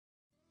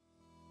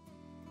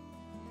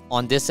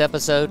on this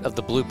episode of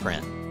The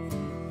Blueprint.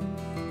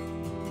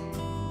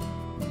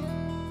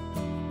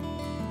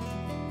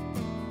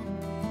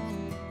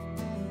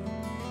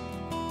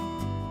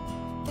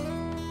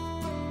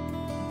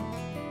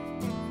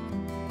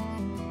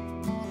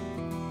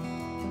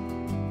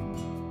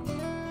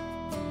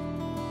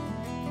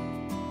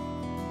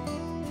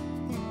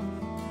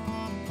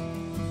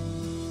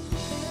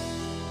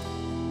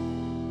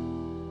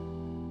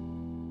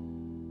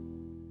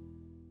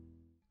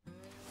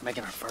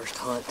 Making our first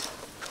hunt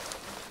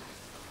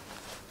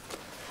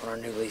on our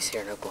new lease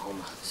here in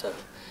Oklahoma. So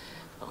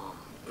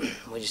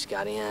we just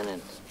got in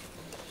and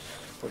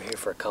we're here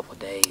for a couple of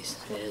days.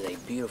 It is a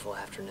beautiful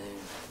afternoon,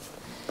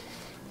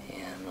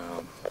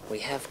 and we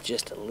have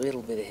just a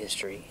little bit of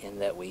history in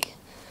that we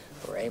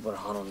were able to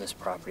hunt on this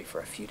property for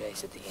a few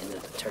days at the end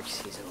of the turkey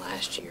season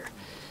last year,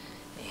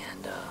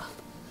 and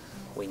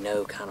we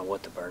know kind of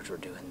what the birds were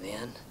doing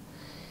then,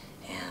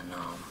 and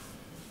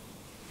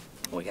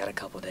we got a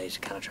couple of days to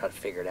kind of try to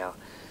figure it out.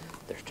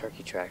 There's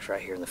turkey tracks right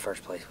here in the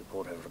first place we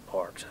pulled over the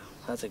park, so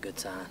that's a good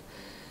sign.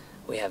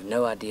 We have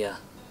no idea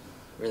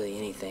really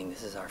anything.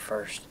 This is our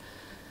first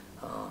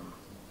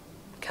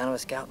kind of a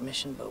scout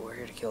mission, but we're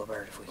here to kill a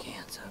bird if we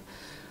can. So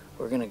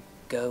we're gonna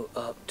go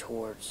up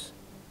towards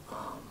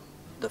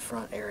the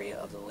front area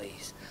of the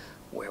lease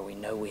where we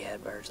know we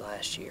had birds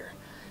last year,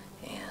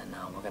 and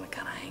we're gonna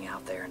kind of hang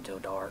out there until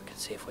dark and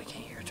see if we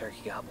can't hear a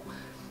turkey gobble.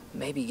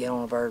 Maybe get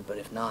on a bird, but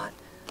if not,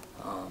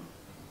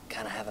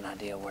 kind of have an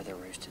idea where they're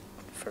roosted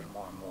for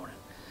tomorrow morning.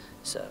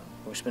 So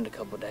we'll spend a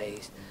couple of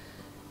days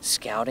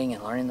scouting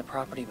and learning the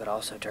property, but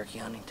also turkey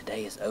hunting.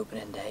 Today is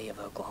opening day of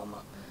Oklahoma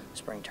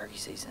spring turkey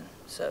season.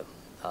 So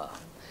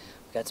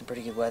we got some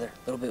pretty good weather,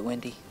 a little bit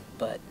windy,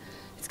 but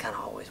it's kind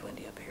of always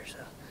windy up here, so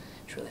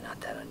it's really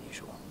not that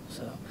unusual.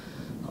 So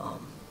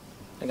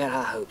I got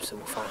high hopes that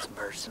we'll find some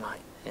birds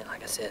tonight. And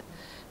like I said,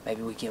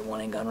 maybe we get one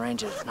in gun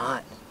range, and if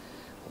not,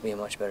 we'll be in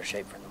much better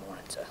shape for in the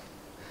morning. So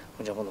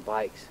we'll jump on the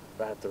bikes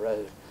right up the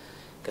road,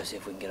 go see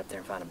if we can get up there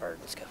and find a bird.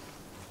 Let's go.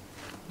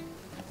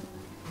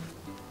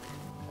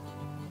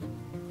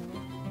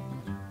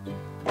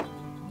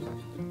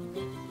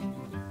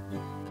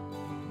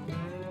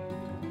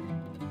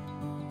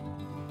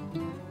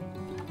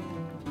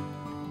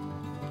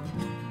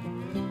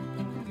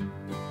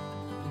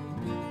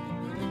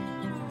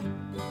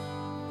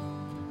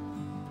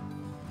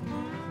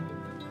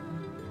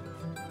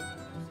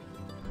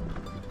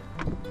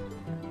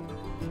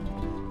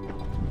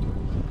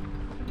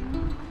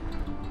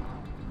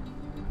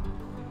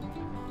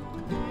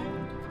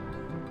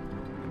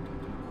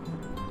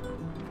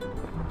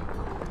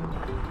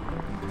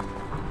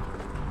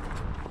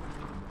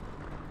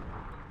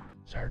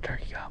 Just heard a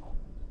turkey gobble.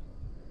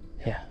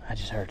 Yeah, I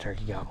just heard a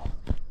turkey gobble.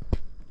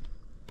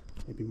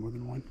 Maybe more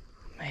than one.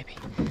 Maybe.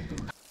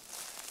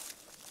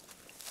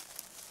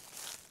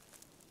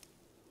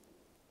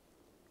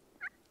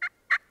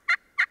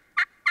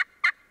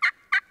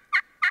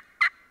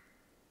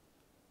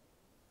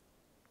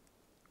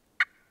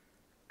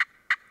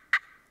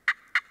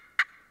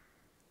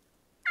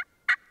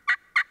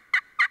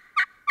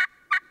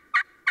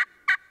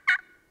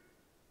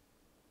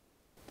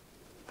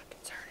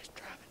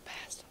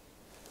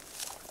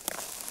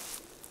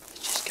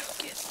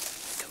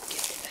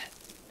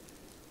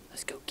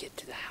 Get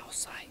to the house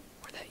site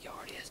where that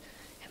yard is,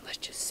 and let's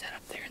just set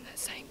up there in that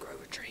same grove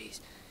of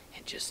trees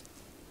and just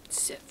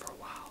sit for a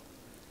while.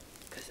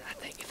 Because I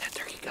think if that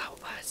turkey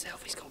gobbled by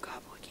itself, he's gonna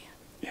gobble again.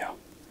 Yeah.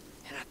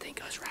 And I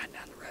think us riding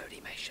down the road,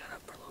 he may shut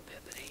up for a little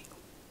bit, but he ain't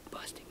gonna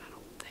bust him, I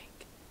don't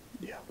think.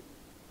 Yeah.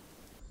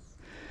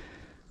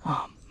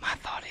 My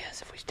thought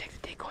is if we take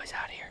the decoys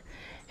out here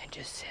and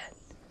just sit.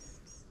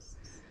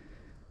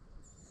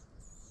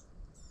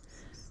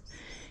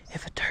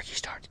 If a turkey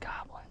starts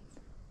gobbling,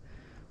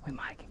 we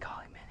might can call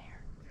him in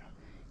here.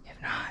 Yeah.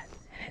 If not,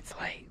 and it's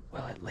late,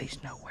 we'll at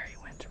least know where he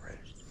went to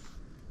roost.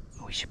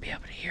 We should be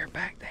able to hear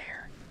back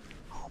there.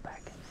 All back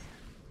in there.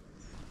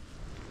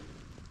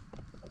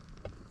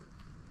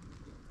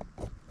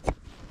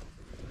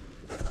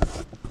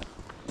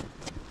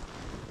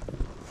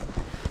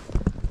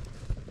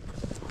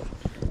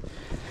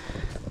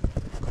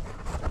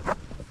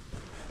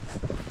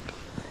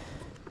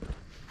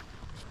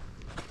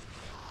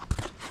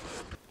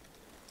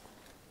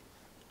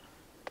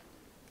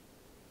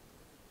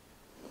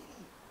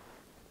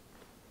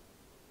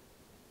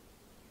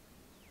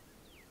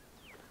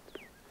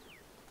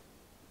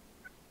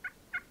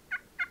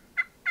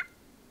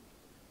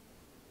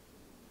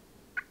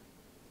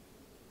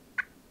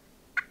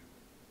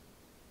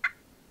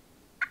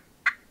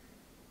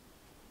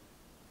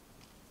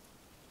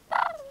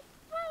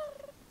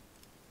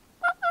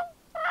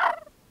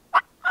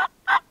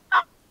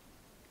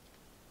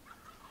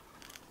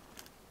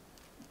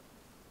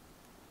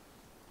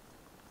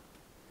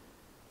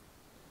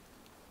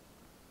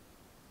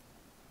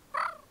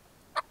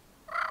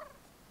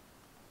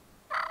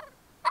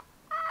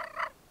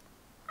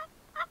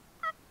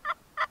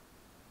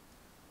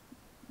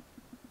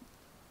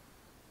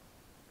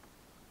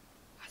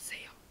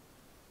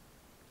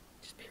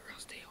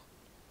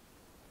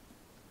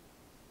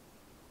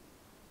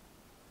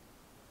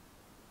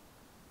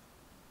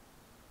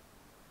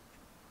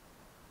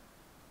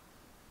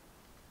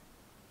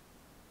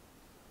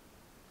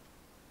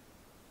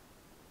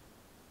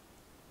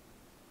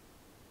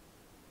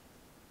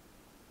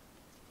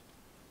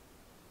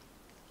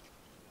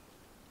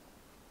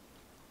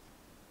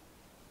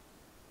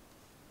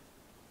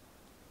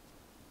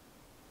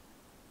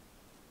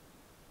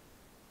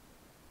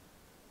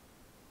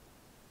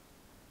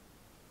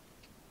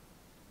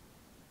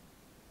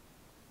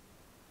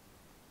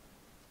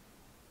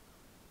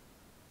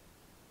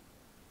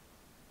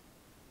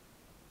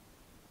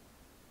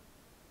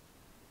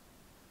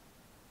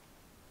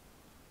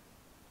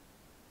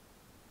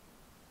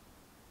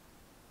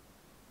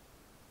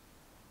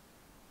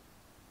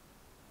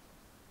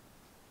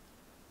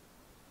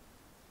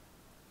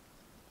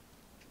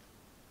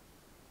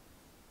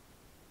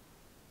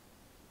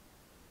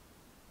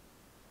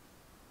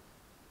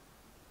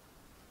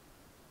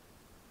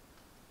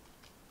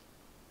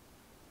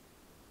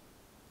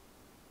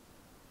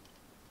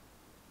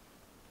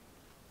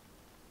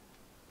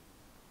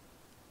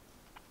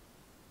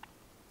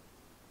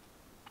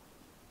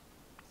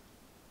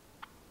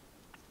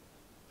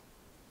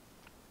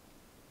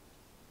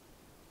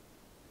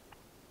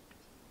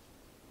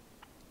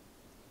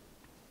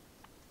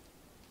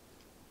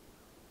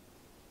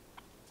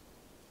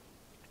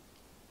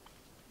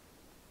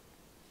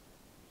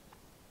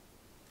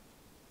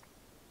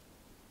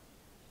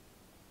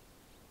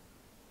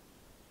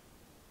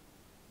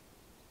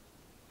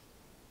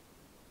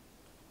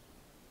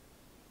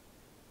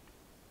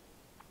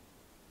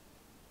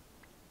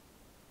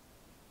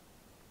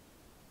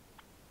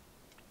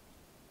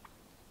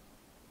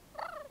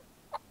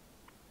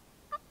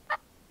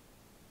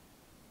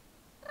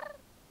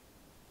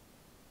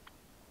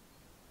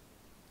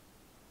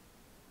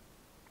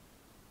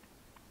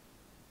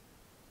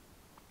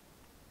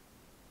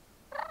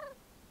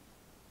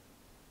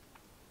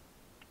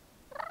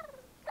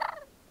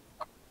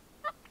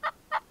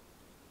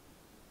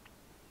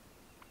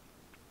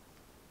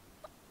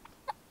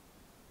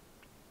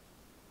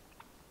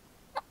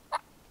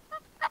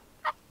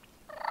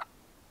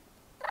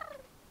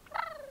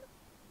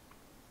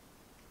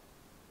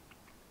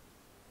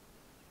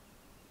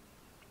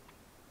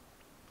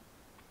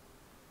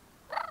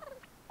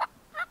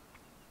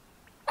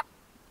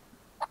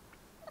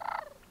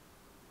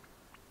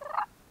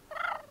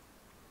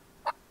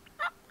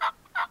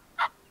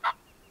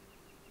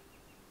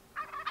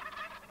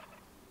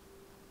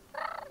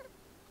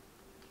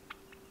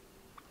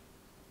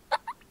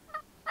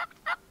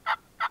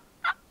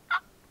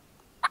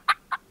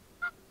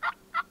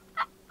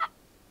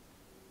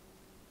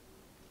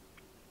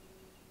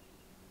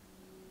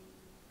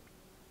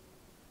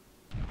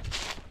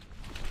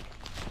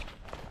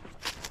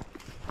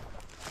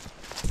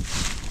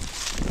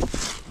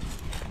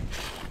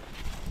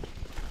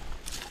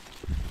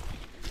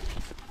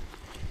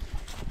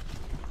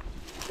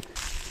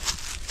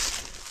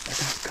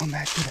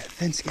 back through that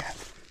fence gap.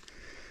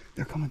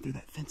 They're coming through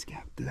that fence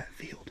gap, through that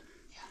field.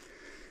 Yeah.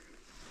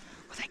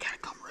 Well, they gotta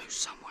come roost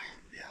somewhere.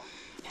 Yeah.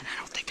 And I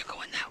don't think they're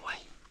going that way.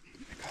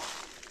 Okay.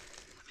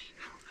 I mean,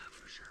 I don't know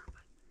for sure,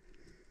 but...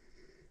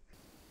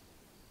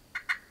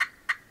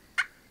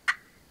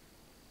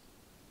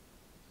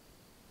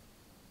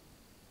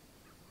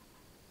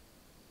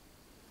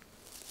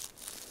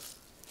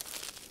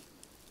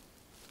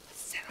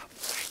 Set up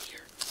right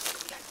here.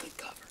 We got good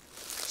cover.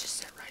 Let's just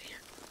sit right here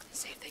and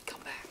see if they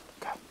come back.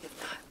 Okay.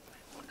 If not,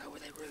 we'll know where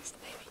they roost,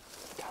 maybe.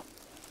 Okay.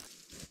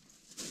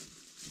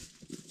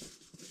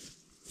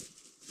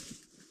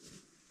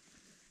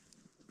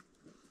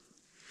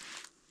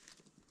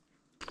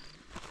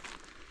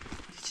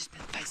 He's just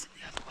been facing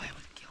the other way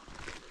when he killed him.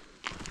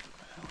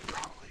 Well,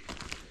 probably.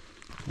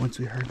 Once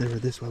we heard they were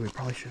this way, we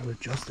probably should have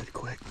adjusted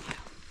quick. Yeah.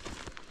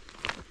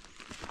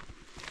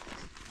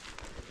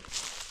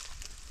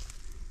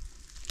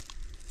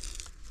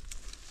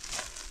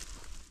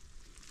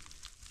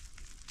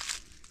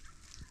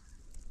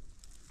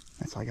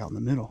 That's like out in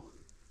the middle.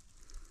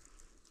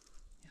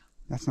 Yeah.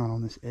 That's not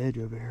on this edge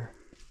over here.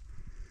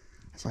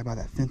 That's like by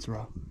that fence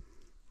row.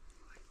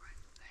 Like right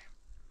there.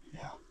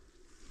 Yeah.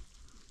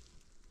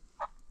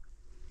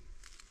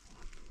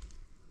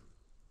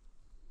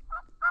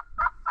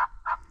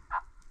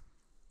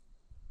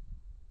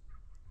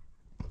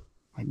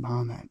 Like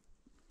behind that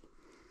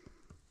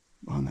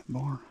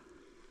barn.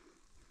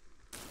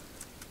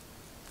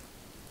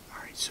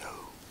 Alright, so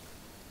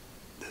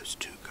those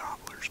two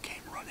gobblers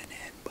came running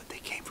in, but they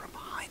came from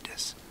behind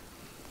us.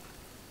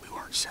 We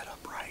weren't set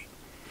up right.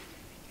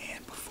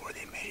 And before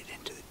they made it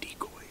into the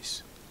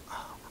decoys,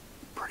 we're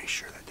pretty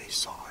sure that they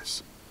saw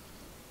us.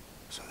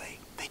 So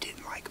they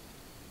didn't like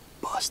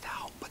bust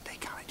out, but they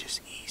kind of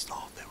just eased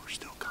off. They were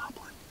still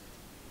gobbling.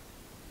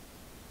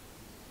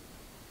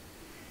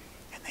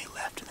 And they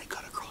left and they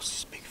cut across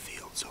this big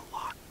field. So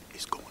Locke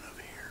is going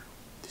over here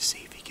to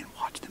see if he can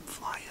watch them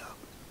fly up.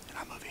 And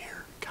I'm over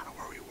here, kind of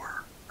where we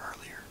were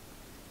earlier,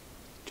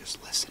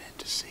 just listening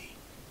to see.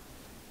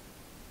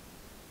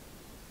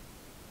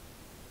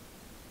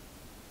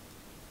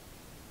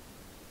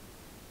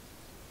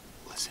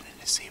 Listening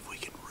to see if we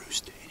can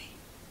roost any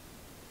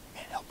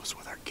and help us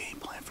with our game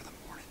plan for the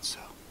morning. So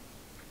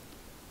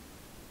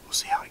we'll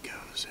see how it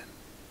goes. And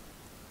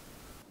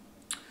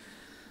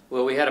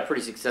Well, we had a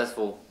pretty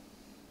successful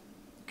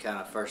kind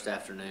of first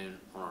afternoon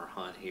on our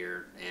hunt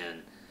here,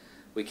 and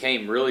we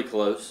came really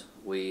close.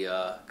 We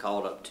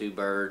called up two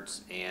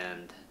birds,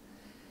 and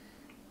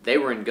they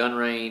were in gun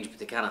range, but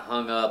they kind of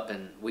hung up,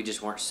 and we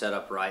just weren't set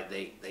up right.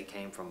 They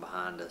came from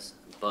behind us,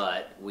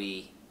 but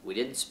we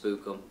didn't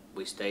spook them.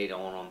 We stayed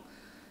on them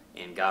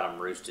and got them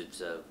roosted,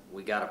 so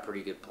we got a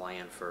pretty good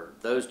plan for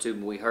those two.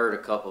 We heard a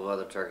couple of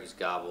other turkeys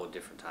gobble at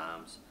different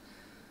times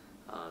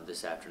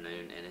this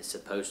afternoon, and it's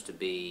supposed to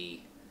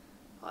be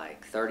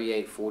like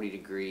 38, 40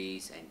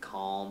 degrees and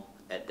calm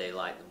at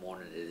daylight in the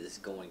morning. It is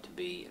going to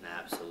be an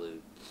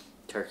absolute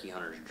turkey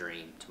hunter's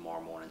dream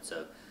tomorrow morning.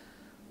 So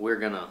we're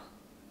going to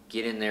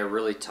get in there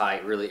really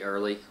tight, really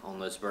early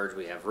on those birds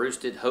we have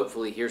roosted.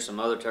 Hopefully hear some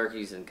other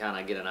turkeys and kind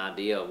of get an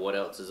idea of what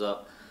else is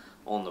up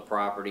on the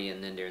property.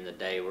 And then during the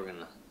day we're going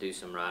to do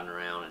some riding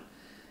around and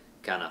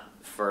kind of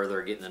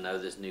further getting to know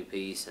this new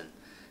piece and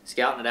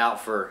scouting it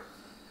out for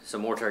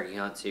some more turkey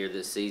hunts here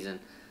this season.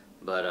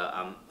 But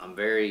I'm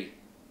very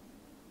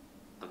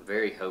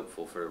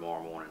hopeful for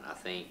tomorrow morning. I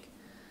think,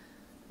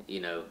 you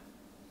know,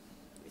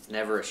 it's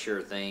never a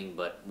sure thing,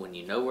 but when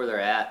you know where they're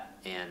at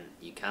and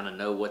you kind of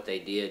know what they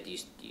did,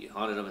 you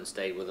hunted them and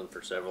stayed with them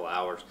for several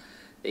hours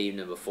the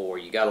evening before,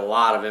 you got a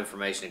lot of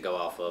information to go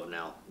off of.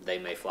 Now, they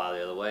may fly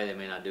the other way, they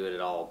may not do it at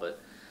all, but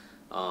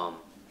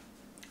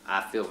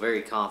I feel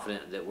very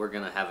confident that we're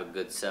going to have a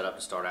good setup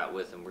to start out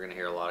with, and we're going to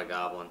hear a lot of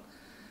gobbling.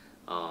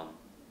 So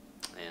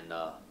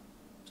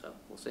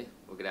we'll see.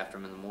 We'll get after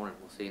them in the morning.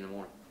 We'll see you in the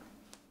morning.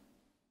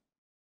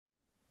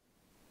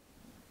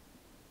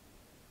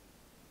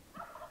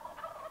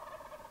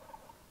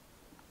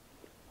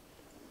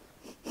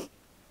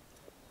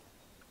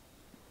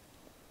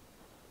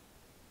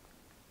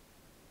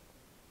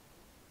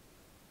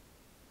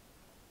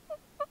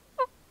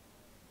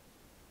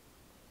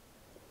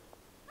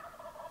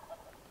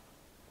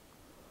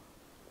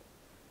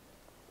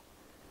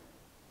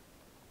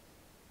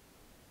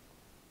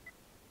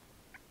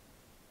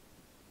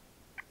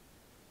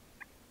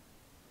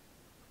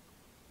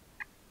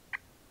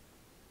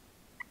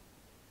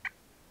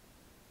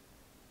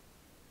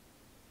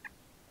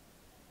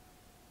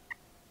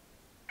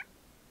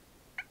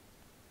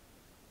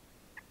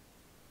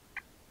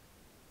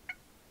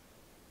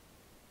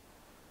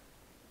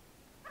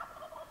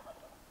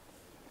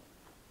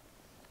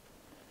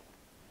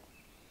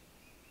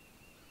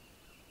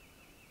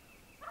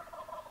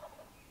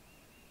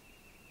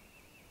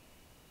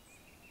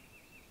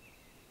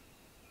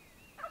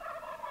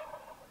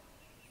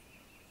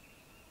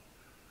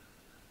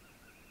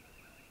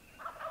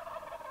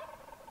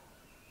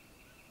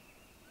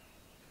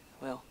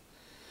 Well,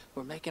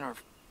 we're making our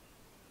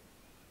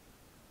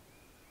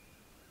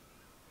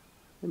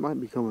It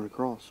might be coming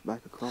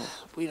back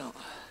across.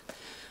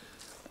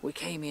 We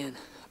came in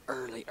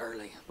early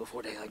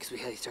before daylight because we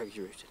had these turkeys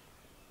roosted.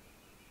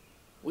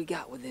 We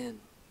got within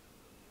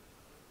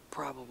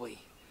probably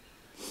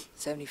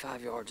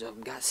 75 yards of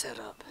them, got set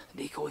up,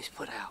 decoys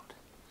put out,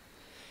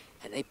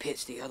 and they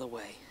pitched the other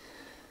way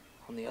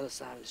on the other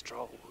side of the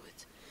straw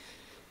woods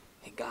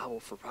and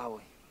gobbled for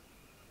probably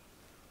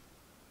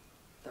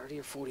 30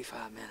 or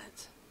 45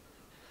 minutes.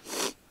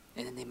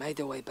 And then they made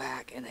their way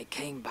back and they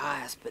came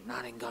by us, but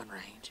not in gun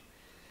range,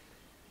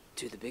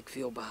 to the big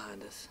field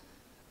behind us.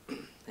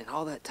 And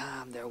all that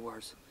time there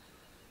was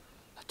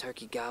a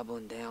turkey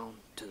gobbling down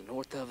to the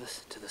north of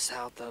us, to the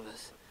south of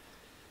us,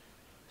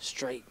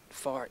 straight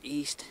far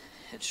east,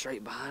 and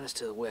straight behind us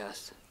to the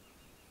west.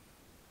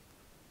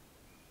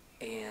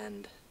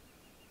 And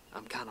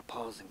I'm kind of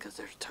pausing because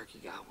there's a turkey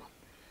gobbling.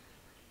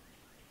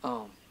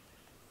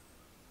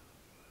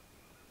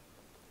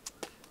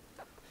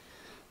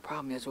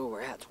 Problem is where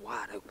we're at, it's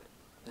wide open.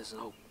 There's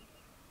no...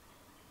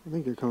 I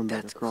think they're coming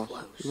back That's across.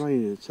 close. We might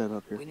need to set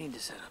up here. We need to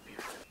set up here.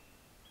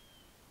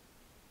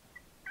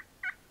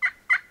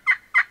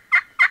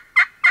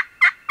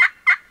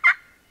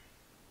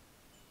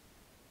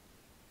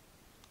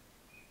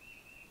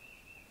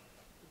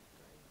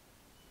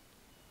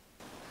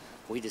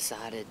 We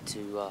decided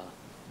to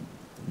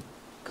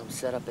come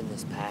set up in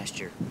this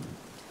pasture.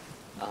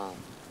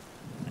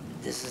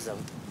 This is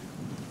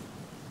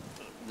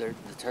the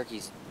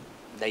turkeys,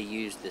 they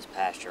use this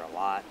pasture a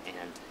lot,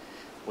 and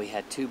we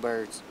had 2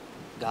 birds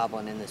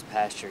gobbling in this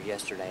pasture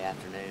yesterday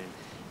afternoon,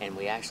 and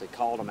we actually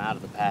called them out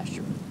of the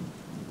pasture.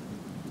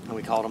 And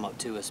we called them up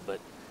to us, but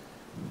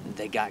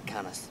they got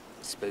kind of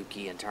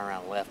spooky and turned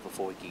around and left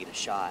before we could get a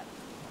shot.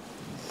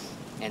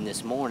 And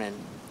this morning,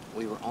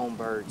 we were on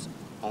birds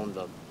on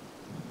the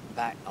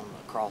back,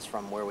 across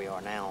from where we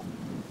are now,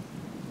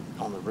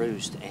 on the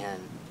roost,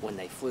 and when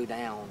they flew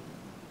down,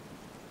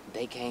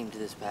 they came to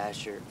this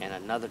pasture, and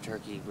another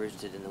turkey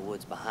roosted in the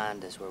woods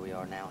behind us where we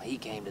are now. He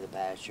came to the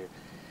pasture,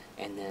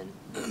 and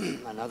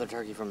then another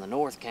turkey from the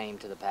north came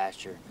to the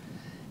pasture,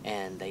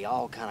 and they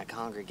all kind of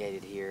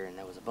congregated here, and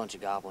there was a bunch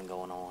of gobbling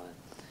going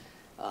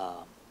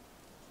on.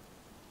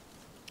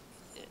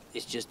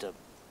 It's just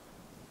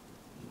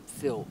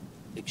feel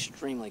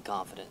extremely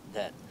confident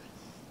that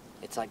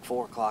it's like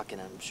 4 o'clock,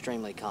 and I'm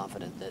extremely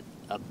confident that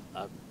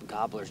a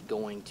gobbler's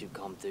going to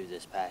come through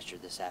this pasture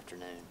this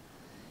afternoon.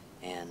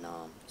 And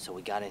so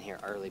we got in here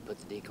early, put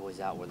the decoys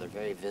out where they're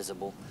very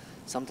visible.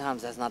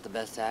 Sometimes that's not the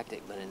best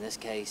tactic, but in this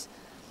case,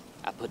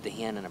 I put the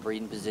hen in a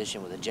breeding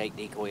position with a Jake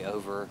decoy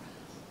over her.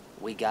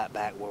 We got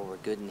back where we're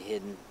good and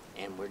hidden,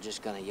 and we're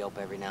just going to yelp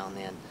every now and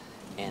then.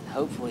 And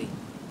hopefully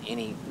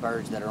any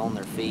birds that are on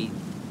their feet,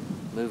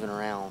 moving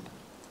around,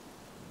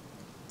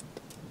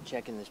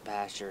 checking this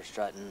pasture,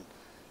 strutting,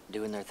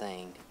 doing their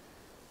thing,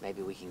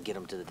 maybe we can get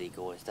them to the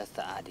decoys. That's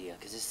the idea,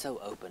 because it's so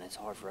open, it's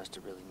hard for us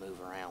to really move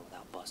around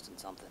without busting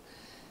something.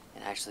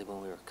 And actually,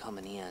 when we were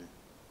coming in,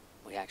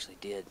 we actually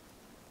did.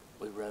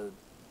 We rode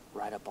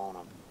right up on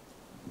him,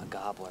 a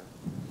gobbler.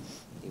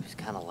 He was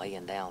kind of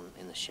laying down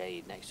in the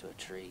shade next to a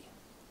tree,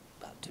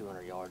 about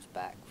 200 yards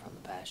back from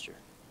the pasture.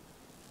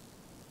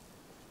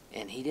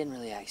 And he didn't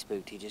really act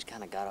spooked. He just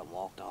kind of got up and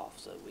walked off.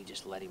 So we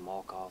just let him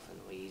walk off, and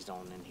we eased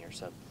on in here.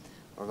 So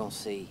we're gonna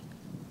see.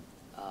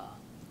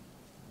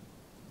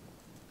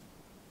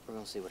 We're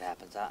gonna see what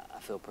happens. I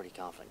feel pretty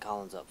confident.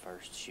 Collin's up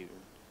first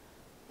shooting,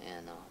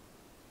 and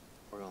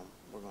we're gonna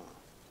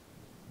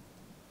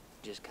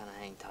just kind of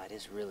hang tight.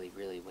 It's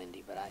really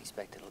windy, but I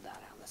expect it'll die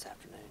down this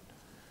afternoon,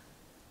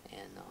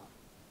 and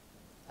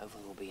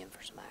hopefully we'll be in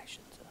for some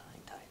action. So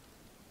hang tight.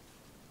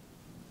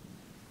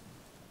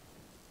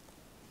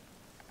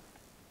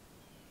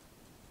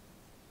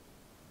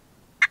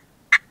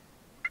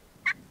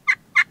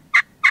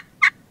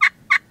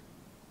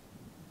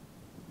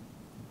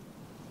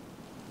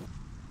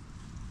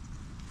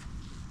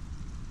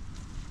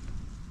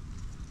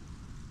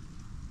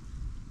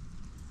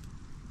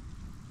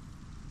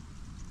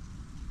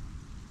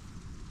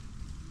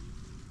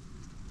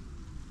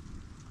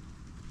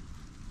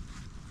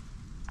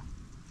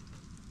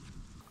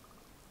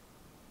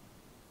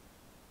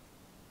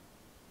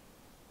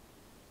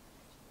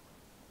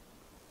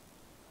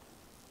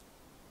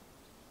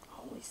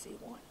 See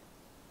one.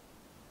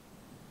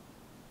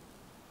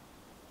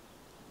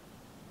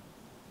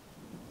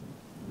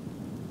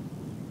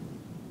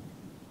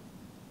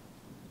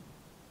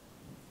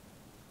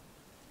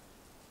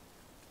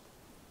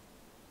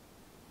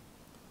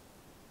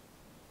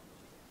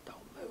 Don't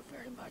move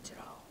very much at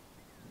all.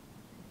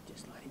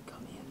 Just let him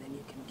come in, then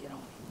you can get on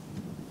him.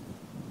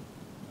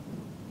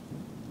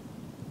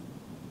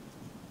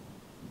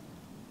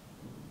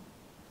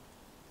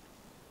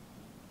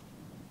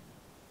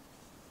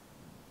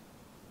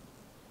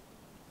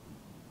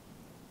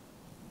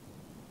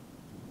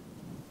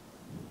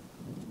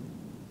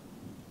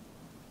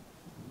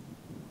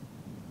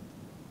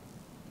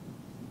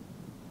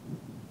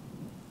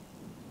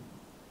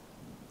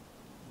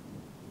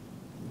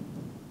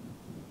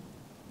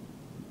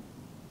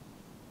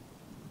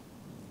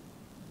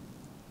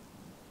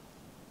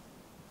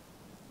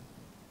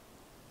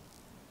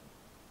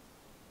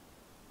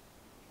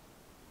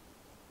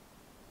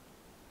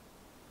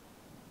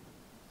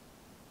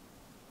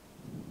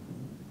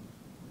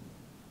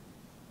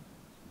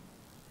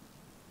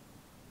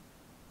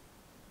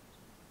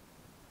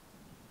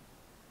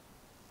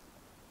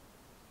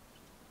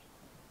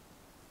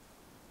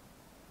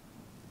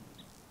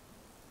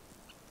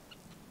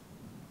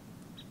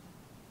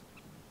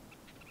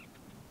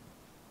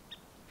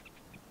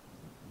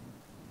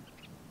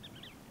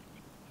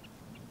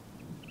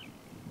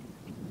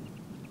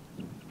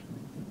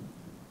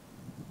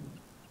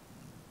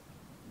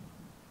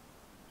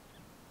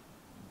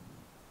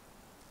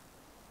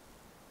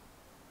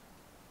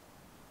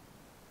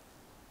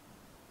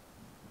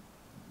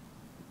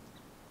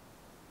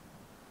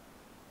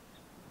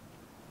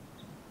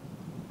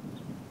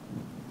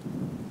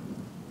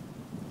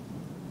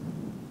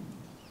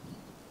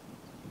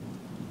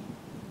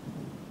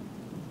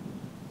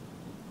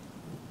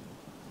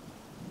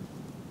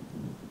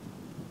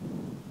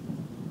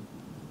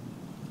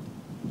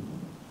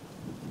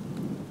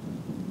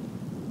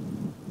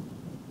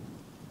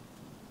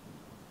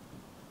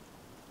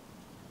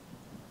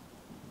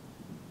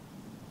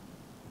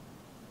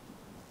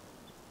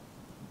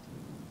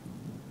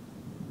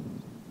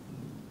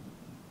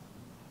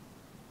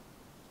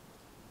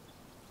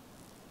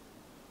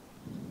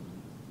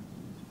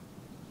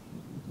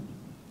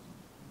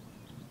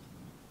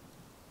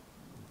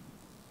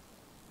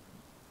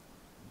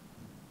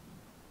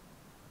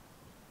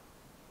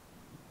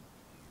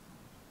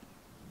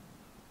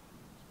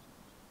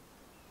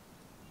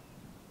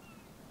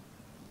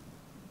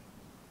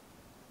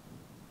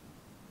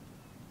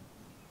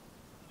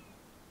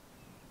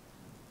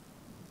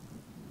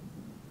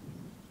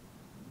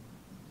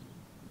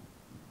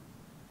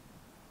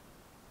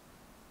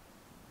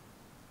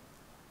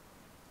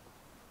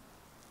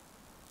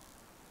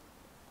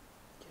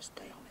 Just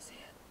stay on his head.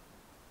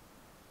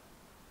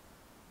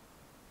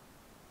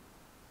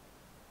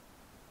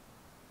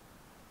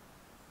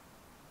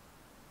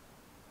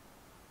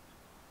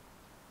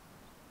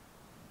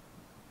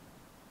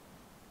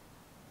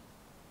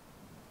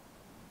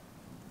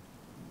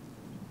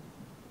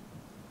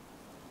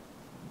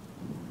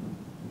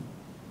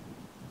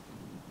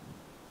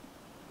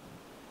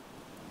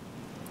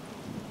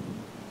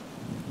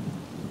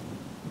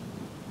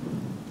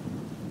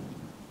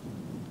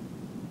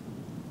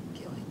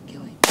 Kill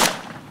him.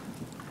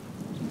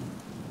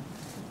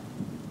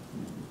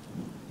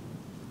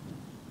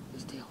 Be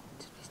still.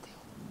 Just be still.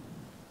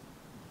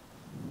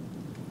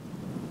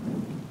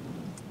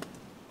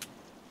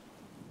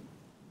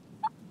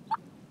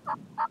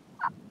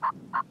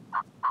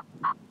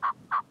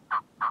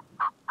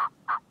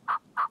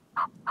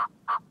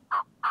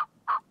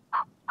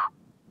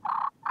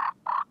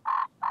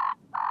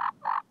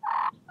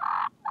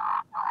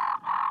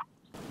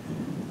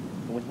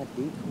 When that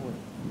decoy,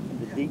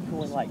 the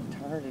decoy like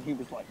turned and he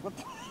was like, what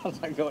the I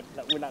was like, going,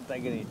 no, we're not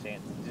taking any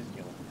chances, just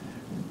kill him.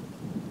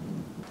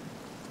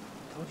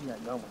 I told you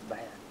that gun was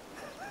bad.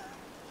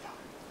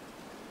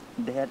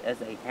 Dead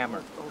as a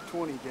hammer. Oh,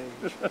 20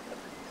 gauge.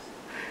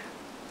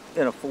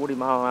 In a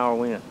 40-mile-an-hour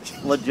wind.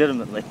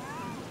 Legitimately.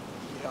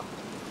 Yeah.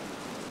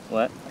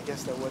 What? I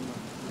guess that wasn't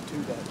the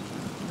two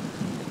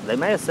that. They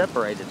may have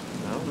separated.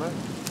 I don't know.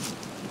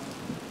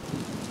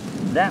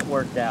 That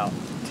worked out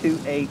to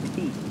a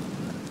T.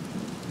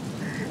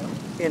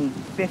 In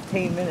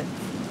 15 minutes.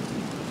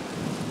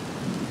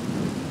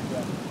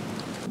 Yeah.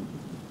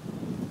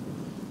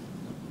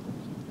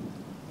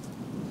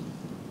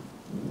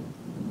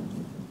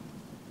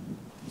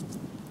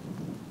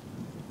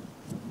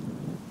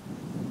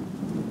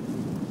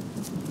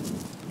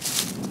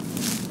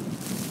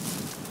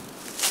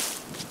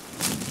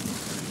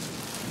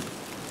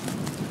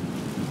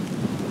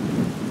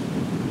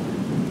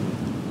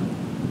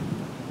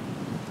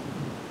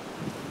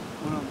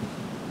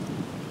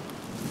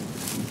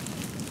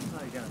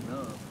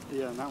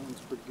 Yeah, and that one's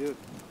pretty good.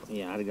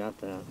 Yeah, I'd have got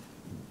that.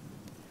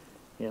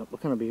 Yeah,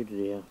 what kind of beard did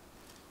he have?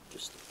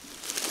 Just,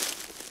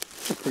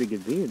 That's a pretty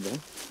good beard, though.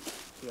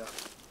 yeah.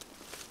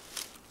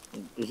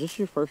 Is this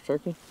your first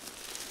turkey?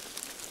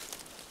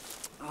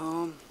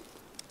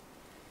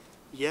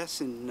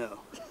 Yes and no.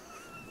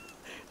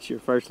 It's your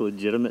first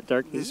legitimate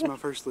turkey? This is my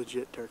first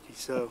legit turkey.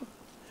 So,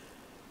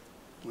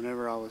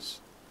 whenever I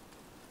was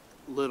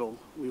little,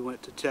 we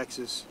went to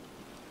Texas,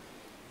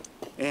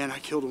 and I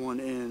killed one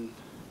in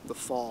the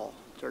fall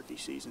turkey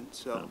season.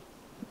 So,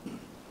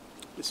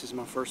 this is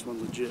my first one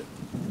legit.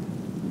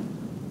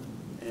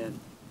 And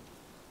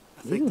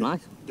I think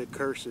nice. the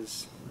curse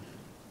is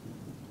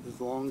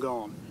long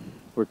gone.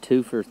 We're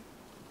 2 for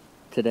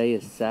today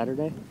is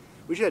Saturday?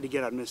 We just had to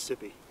get out of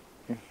Mississippi.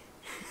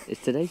 Is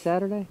today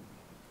Saturday?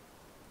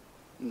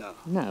 No.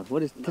 No,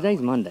 what is No.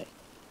 today's Monday?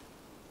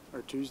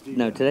 Or Tuesday?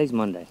 No, yeah. today's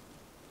Monday.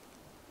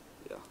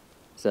 Yeah.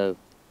 So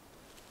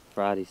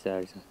Friday,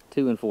 Saturday,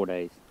 2 and 4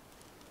 days.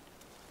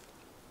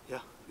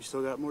 Yeah, we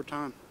still got more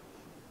time.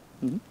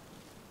 Mm-hmm.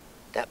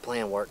 That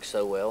plan worked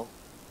so well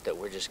that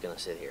we're just going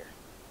to sit here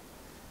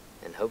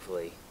and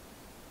hopefully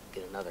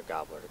get another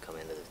gobbler to come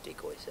into this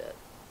decoy set.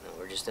 And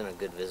we're just in a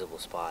good visible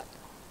spot.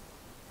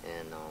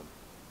 And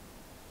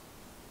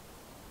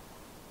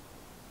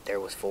there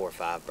was 4 or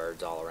 5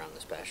 birds all around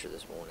this pasture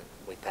this morning.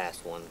 We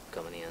passed one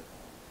coming in.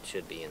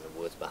 Should be in the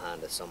woods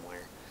behind us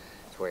somewhere.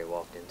 That's where he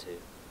walked into.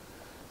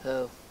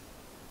 So,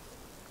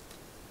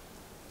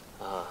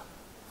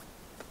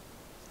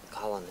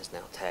 Collin is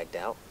now tagged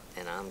out,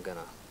 and I'm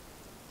gonna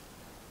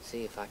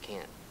see if I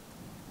can't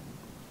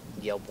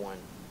yelp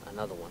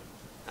another one.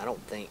 I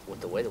don't think,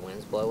 with the way the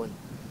wind's blowing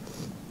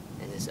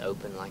and it's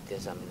open like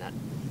this, I mean,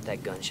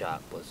 that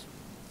gunshot was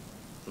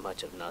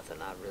much of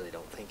nothing. I really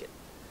don't think it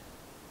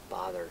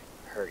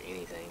hurt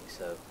anything.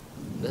 So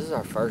this is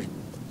our first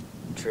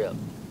trip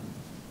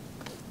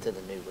to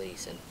the new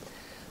lease, and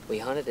we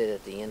hunted it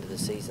at the end of the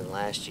season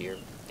last year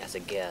as a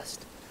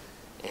guest,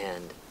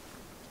 and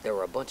there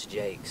were a bunch of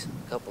jakes,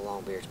 a couple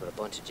longbeards, but a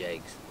bunch of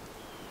jakes.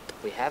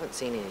 We haven't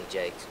seen any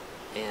jakes,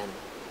 and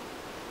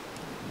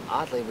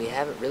oddly, we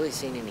haven't really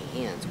seen any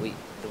hens. We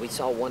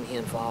saw one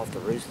hen fly off the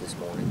roost this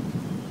morning,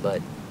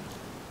 but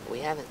we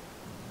haven't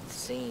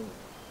seen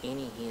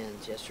any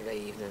hens yesterday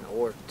evening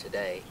or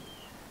today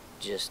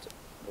just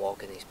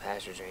walking these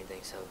pastures or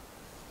anything. So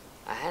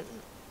I'm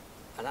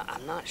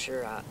not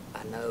sure I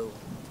know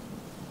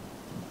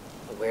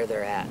where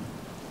they're at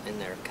in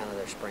their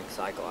their spring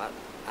cycle. I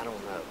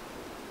don't know.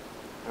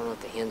 I don't know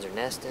if the hens are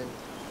nesting,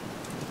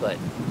 but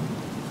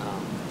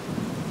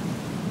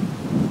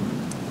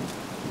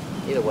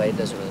either way, it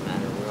doesn't really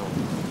matter.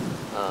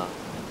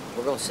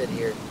 We're gonna sit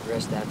here the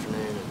rest of the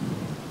afternoon, and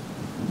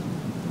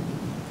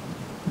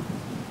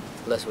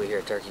unless we hear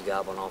a turkey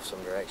gobbling off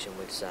some direction,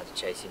 we decide to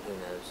chase him. Who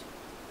knows?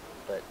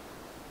 But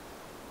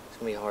it's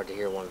gonna be hard to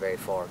hear one very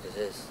far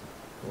because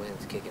the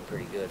wind's kicking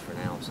pretty good for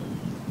now. So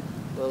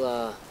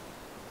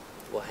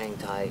we'll hang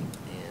tight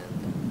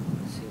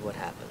and see what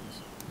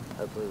happens.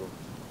 Hopefully we'll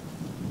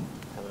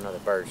Have another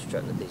bird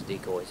strutting at these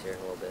decoys here in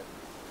a little bit.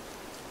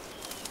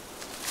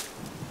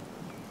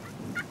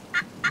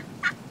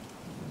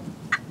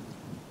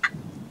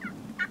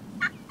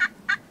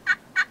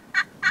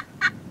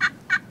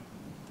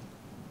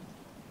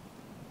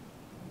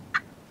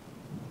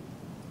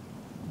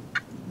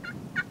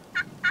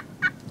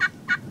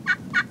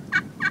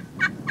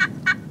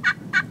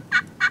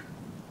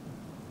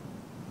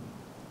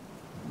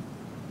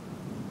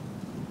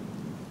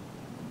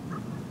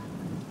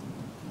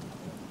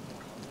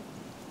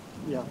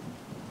 Yeah.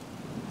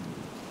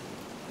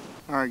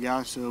 Alright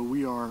guys, so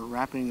we are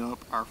wrapping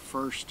up our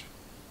first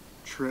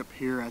trip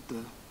here at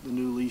the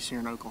new lease here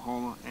in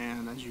Oklahoma,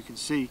 and as you can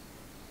see,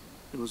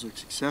 it was a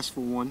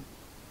successful one.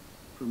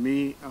 For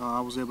me,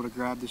 I was able to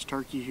grab this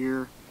turkey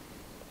here,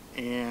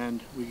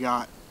 and we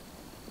got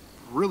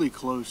really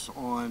close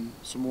on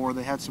some more.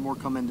 They had some more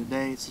come in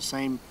today. It's the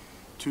same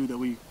two that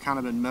we kind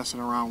of been messing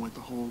around with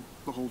the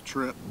whole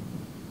trip,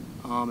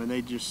 and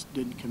they just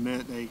didn't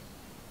commit. They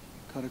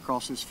cut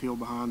across this field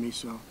behind me,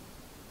 so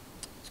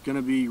it's going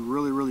to be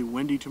really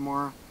windy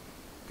tomorrow.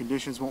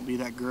 Conditions won't be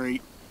that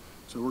great,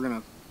 so we're going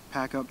to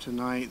pack up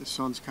tonight. The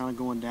sun's kind of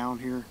going down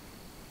here,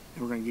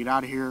 and we're going to get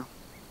out of here.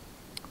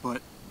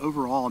 But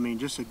overall, I mean,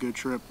 just a good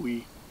trip.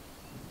 We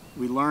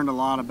learned a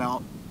lot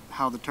about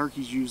how the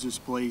turkeys use this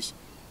place,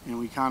 and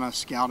we kind of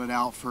scouted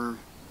out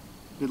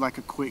did like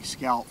a quick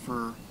scout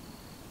for,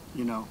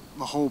 you know,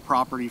 the whole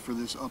property for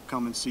this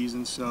upcoming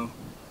season. So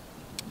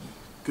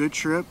good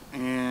trip,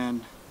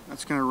 and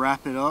that's going to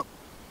wrap it up,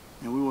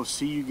 and we will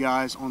see you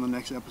guys on the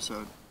next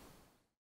episode.